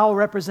 and the towel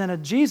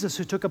represented Jesus,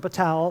 who took up a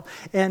towel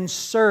and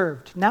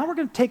served. Now we're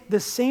going to take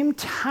this same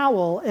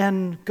towel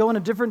and go in a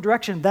different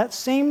direction. That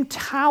same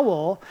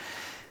towel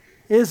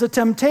is a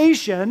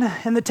temptation,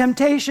 and the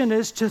temptation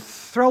is to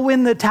throw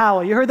in the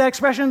towel. You heard that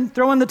expression?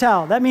 Throw in the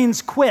towel. That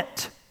means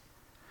quit.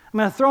 I'm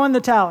going to throw in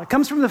the towel. It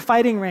comes from the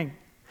fighting ring.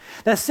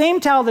 That same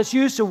towel that's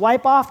used to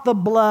wipe off the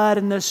blood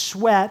and the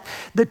sweat,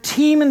 the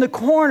team in the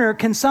corner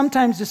can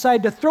sometimes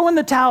decide to throw in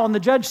the towel, and the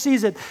judge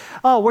sees it.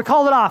 Oh, we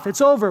called it off. It's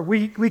over.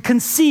 We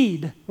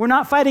concede. We're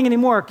not fighting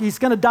anymore. He's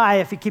going to die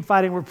if we keep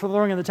fighting. We're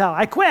throwing in the towel.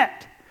 I quit.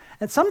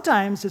 And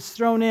sometimes it's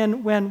thrown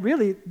in when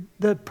really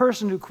the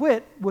person who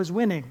quit was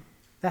winning.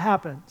 That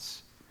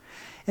happens.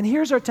 And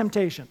here's our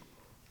temptation.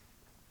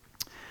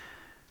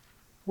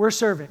 We're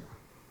serving.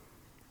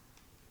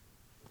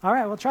 All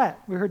right, we'll try it.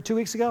 We heard 2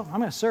 weeks ago, I'm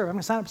going to serve. I'm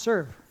going to sign up to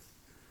serve.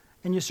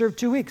 And you served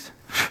 2 weeks.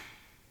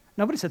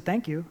 Nobody said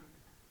thank you.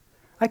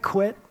 I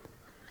quit.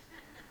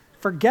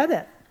 Forget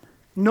it.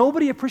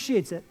 Nobody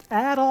appreciates it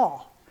at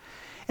all.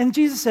 And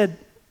Jesus said,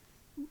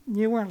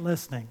 you weren't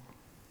listening.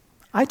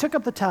 I took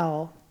up the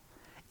towel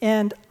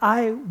and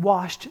I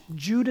washed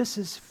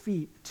Judas's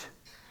feet.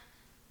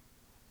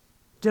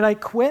 Did I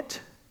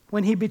quit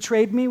when he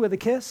betrayed me with a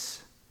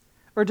kiss?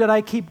 Or did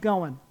I keep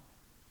going?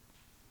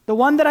 The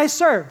one that I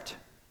served,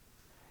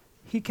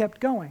 he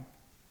kept going.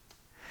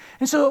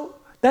 And so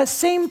that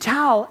same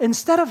towel,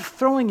 instead of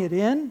throwing it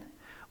in,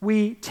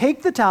 we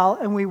take the towel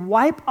and we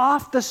wipe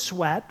off the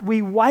sweat,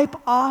 we wipe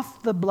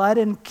off the blood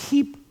and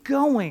keep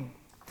going.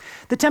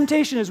 The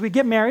temptation is we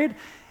get married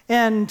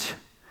and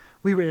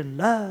We were in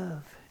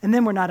love, and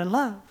then we're not in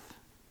love.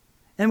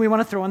 And we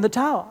want to throw in the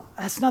towel.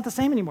 That's not the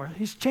same anymore.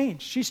 He's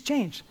changed. She's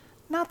changed.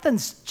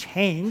 Nothing's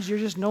changed. You're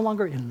just no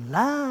longer in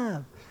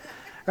love,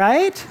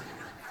 right?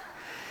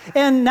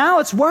 And now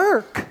it's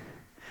work.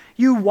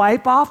 You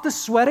wipe off the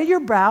sweat of your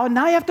brow, and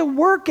now you have to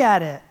work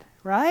at it,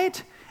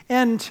 right?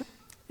 And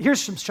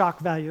here's some shock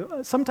value.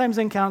 Sometimes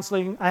in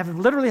counseling, I've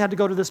literally had to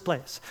go to this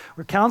place.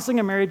 We're counseling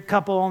a married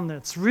couple, and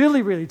it's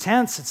really, really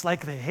tense. It's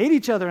like they hate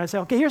each other. And I say,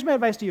 okay, here's my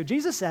advice to you.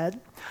 Jesus said,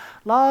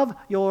 love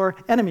your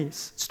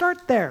enemies.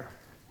 Start there.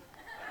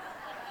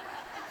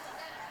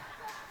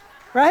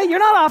 Right? You're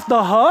not off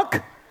the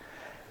hook.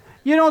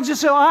 You don't just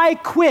say, I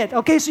quit.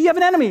 Okay, so you have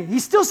an enemy. He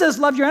still says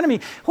love your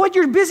enemy. What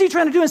you're busy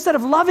trying to do instead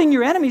of loving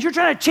your enemies, you're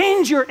trying to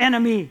change your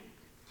enemy.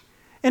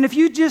 And if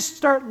you just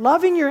start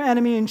loving your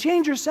enemy and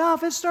change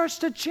yourself, it starts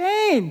to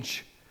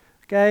change.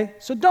 Okay?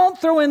 So don't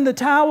throw in the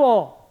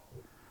towel.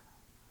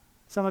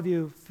 Some of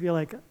you feel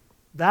like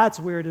that's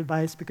weird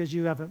advice because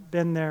you haven't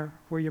been there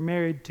where you're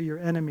married to your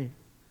enemy.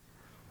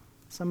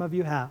 Some of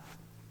you have.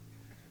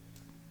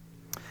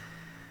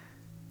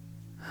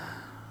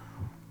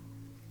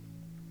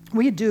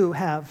 We do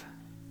have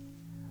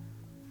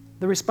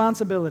the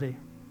responsibility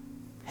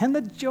and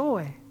the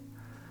joy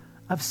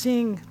of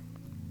seeing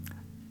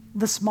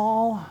the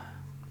small,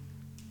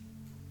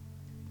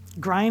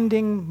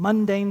 grinding,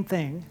 mundane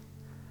thing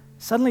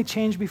suddenly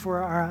change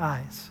before our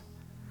eyes.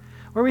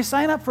 Where we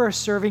sign up for a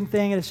serving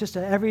thing, and it's just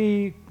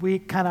every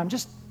week kind of, I'm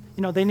just,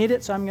 they need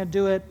it, so I'm going to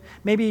do it.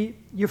 Maybe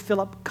you fill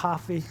up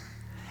coffee,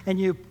 and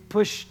you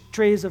push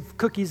trays of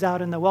cookies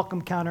out in the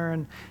welcome counter,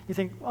 and you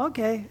think,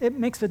 okay, it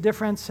makes a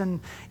difference, and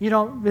you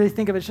don't really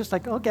think of it. It's just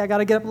like, okay, I got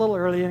to get up a little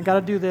early, and got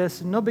to do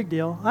this, and no big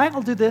deal. All right,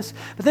 I'll do this.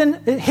 But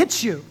then it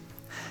hits you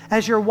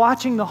as you're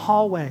watching the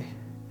hallway.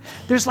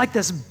 There's like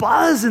this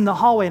buzz in the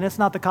hallway, and it's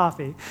not the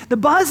coffee. The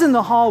buzz in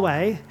the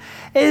hallway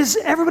is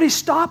everybody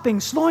stopping,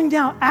 slowing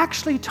down,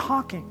 actually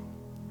talking,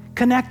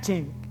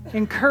 connecting,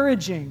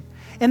 encouraging.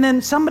 And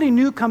then somebody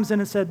new comes in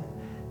and said,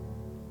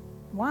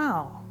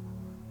 wow,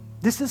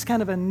 this is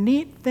kind of a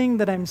neat thing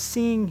that I'm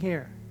seeing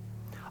here.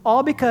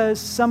 All because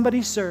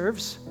somebody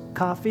serves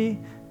coffee,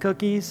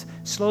 cookies,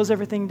 slows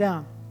everything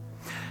down.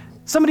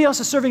 Somebody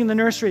else is serving in the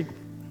nursery.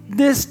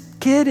 This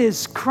kid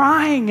is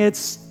crying.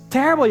 It's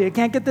terrible. You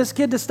can't get this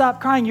kid to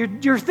stop crying.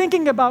 You're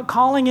thinking about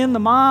calling in the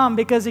mom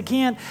because he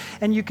can't,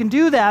 and you can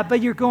do that,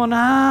 but you're going,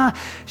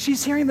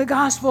 she's hearing the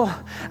gospel.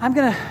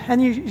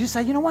 And you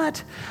say, you know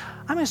what?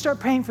 I'm going to start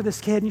praying for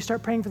this kid. And you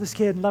start praying for this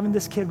kid and loving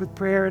this kid with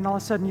prayer, and all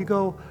of a sudden you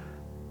go,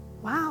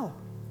 wow,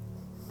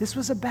 this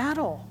was a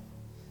battle.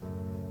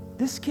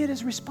 This kid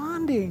is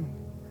responding.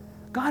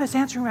 God is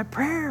answering my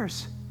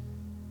prayers.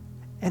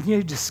 And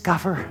you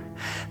discover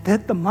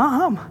that the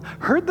mom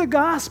heard the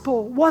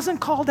gospel, wasn't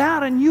called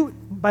out, and you,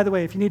 by the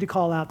way, if you need to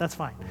call out, that's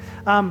fine.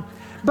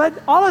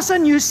 But all of a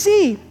sudden you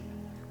see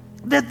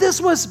that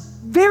this was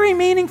very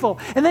meaningful.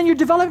 And then you're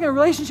developing a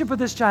relationship with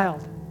this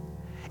child.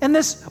 And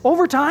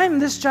over time,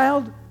 this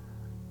child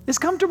is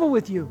comfortable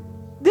with you.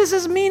 This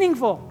is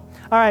meaningful.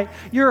 All right,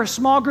 you're a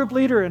small group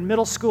leader in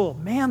middle school.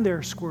 Man, they're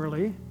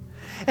squirrely.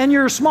 And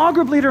you're a small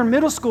group leader in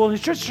middle school,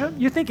 and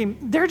you're thinking,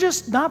 they're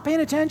just not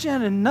paying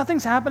attention, and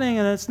nothing's happening,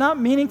 and it's not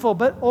meaningful.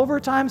 But over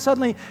time,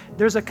 suddenly,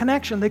 there's a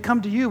connection. They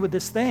come to you with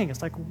this thing.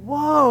 It's like,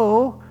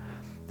 whoa,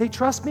 they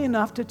trust me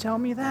enough to tell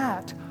me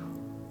that.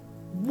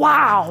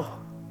 Wow,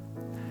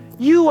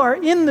 you are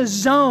in the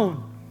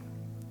zone.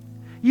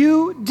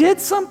 You did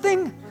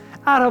something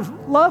out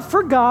of love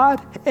for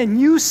God,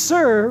 and you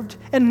served,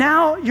 and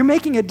now you're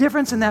making a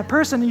difference in that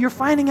person, and you're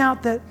finding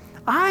out that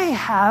I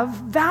have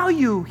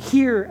value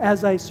here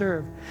as I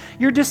serve.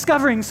 You're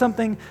discovering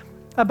something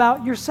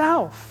about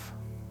yourself.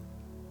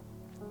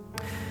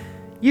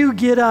 You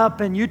get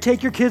up and you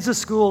take your kids to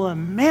school,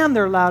 and man,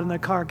 they're loud in the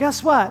car.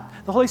 Guess what?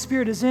 The Holy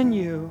Spirit is in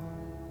you.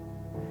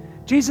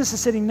 Jesus is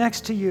sitting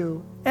next to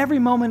you. Every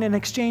moment in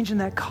exchange in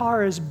that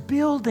car is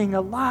building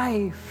a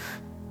life.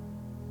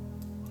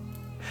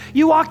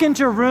 You walk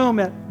into a room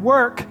at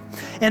work,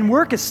 and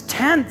work is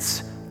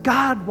tense.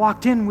 God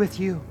walked in with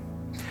you.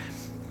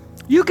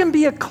 You can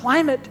be a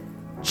climate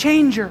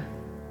changer.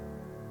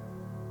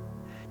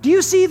 Do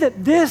you see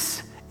that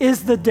this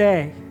is the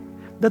day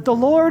that the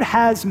Lord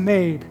has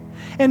made,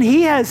 and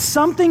He has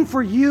something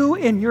for you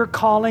in your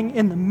calling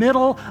in the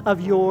middle of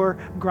your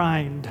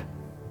grind?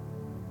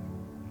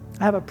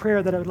 I have a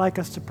prayer that I would like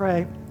us to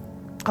pray.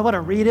 I want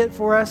to read it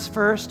for us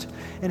first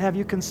and have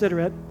you consider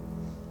it.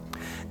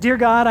 Dear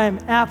God, I am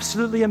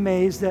absolutely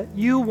amazed that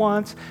you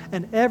want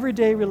an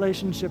everyday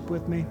relationship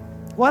with me.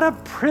 What a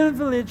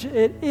privilege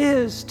it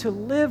is to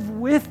live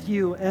with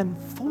you and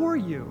for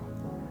you.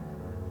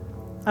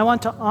 I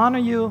want to honor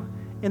you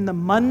in the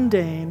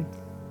mundane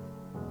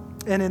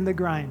and in the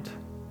grind.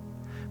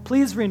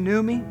 Please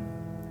renew me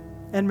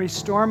and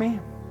restore me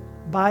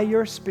by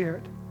your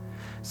Spirit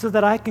so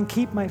that I can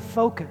keep my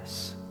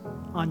focus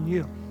on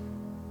you,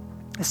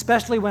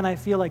 especially when I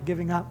feel like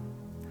giving up.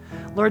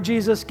 Lord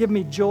Jesus, give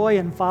me joy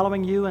in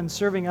following you and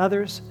serving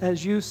others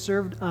as you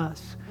served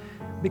us,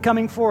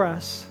 becoming for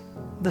us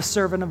the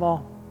servant of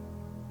all.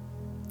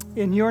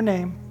 in your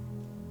name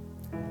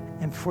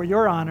and for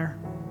your honor.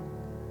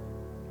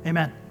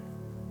 Amen.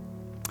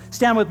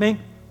 Stand with me.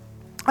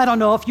 I don't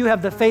know if you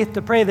have the faith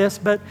to pray this,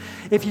 but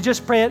if you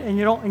just pray it and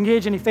you don't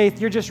engage any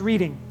faith, you're just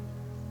reading.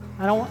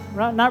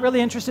 I'm not really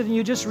interested in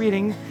you just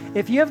reading.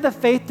 If you have the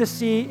faith to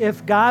see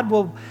if God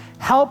will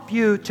help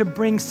you to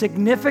bring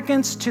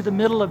significance to the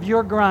middle of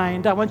your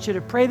grind, I want you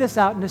to pray this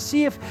out and to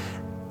see if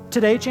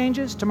today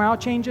changes, tomorrow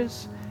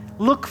changes.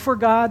 Look for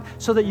God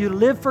so that you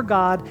live for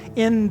God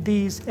in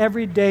these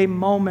everyday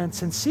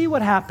moments and see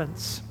what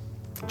happens.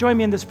 Join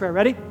me in this prayer.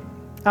 Ready?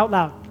 Out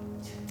loud.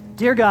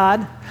 Dear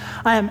God,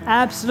 I am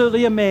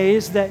absolutely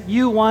amazed that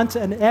you want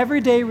an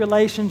everyday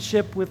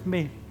relationship with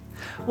me.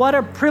 What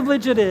a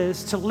privilege it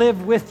is to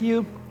live with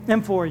you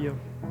and for you.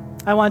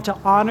 I want to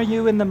honor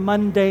you in the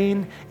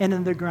mundane and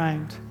in the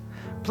grind.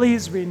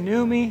 Please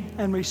renew me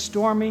and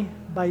restore me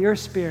by your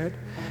Spirit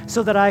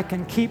so that I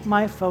can keep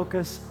my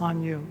focus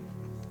on you,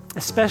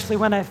 especially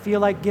when I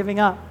feel like giving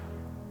up.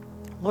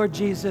 Lord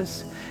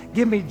Jesus,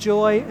 give me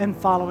joy in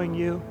following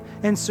you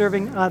and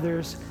serving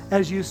others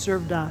as you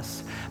served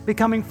us,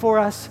 becoming for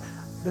us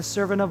the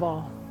servant of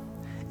all.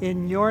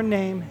 In your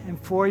name and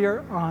for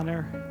your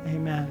honor,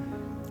 amen.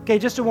 Okay,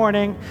 just a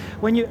warning.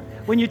 When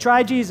you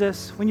try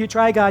Jesus, when you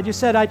try God, you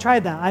said, I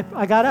tried that.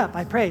 I got up,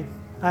 I prayed,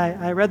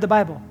 I read the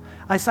Bible,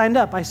 I signed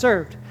up, I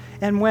served.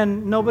 And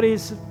when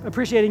nobody's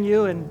appreciating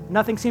you and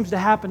nothing seems to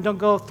happen, don't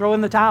go throw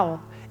in the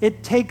towel.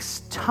 It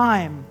takes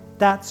time.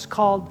 That's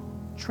called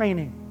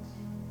training.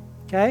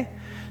 Okay?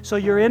 So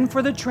you're in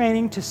for the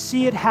training to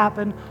see it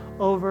happen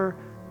over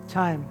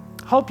time.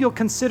 Hope you'll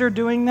consider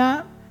doing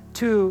that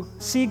to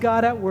see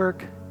God at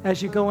work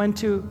as you go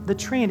into the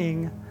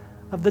training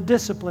of the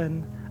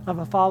discipline of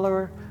a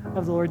follower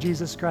of the Lord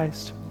Jesus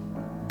Christ.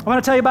 I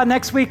want to tell you about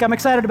next week. I'm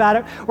excited about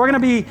it. We're going to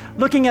be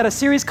looking at a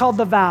series called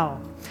The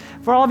Vow.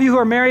 For all of you who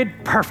are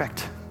married,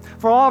 perfect.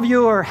 For all of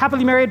you who are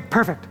happily married,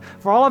 perfect.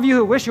 For all of you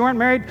who wish you weren't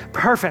married,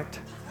 perfect.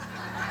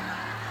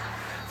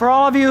 For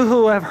all of you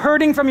who are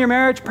hurting from your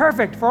marriage,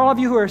 perfect. For all of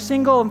you who are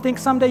single and think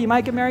someday you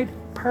might get married,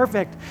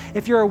 perfect.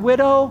 If you're a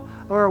widow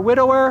or a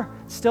widower,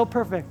 still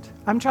perfect.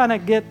 I'm trying to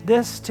get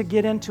this to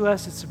get into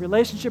us. It's the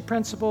relationship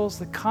principles,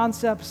 the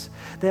concepts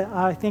that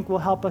I think will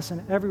help us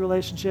in every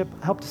relationship.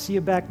 I hope to see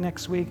you back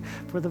next week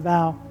for The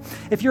Vow.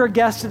 If you're a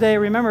guest today,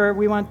 remember,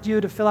 we want you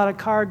to fill out a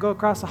card, go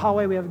across the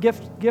hallway. We have a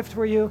gift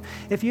for you.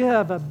 If you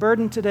have a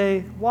burden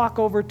today, walk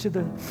over to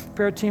the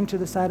prayer team to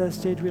the side of the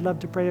stage. We'd love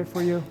to pray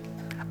for you.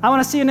 I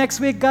want to see you next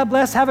week. God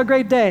bless. Have a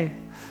great day.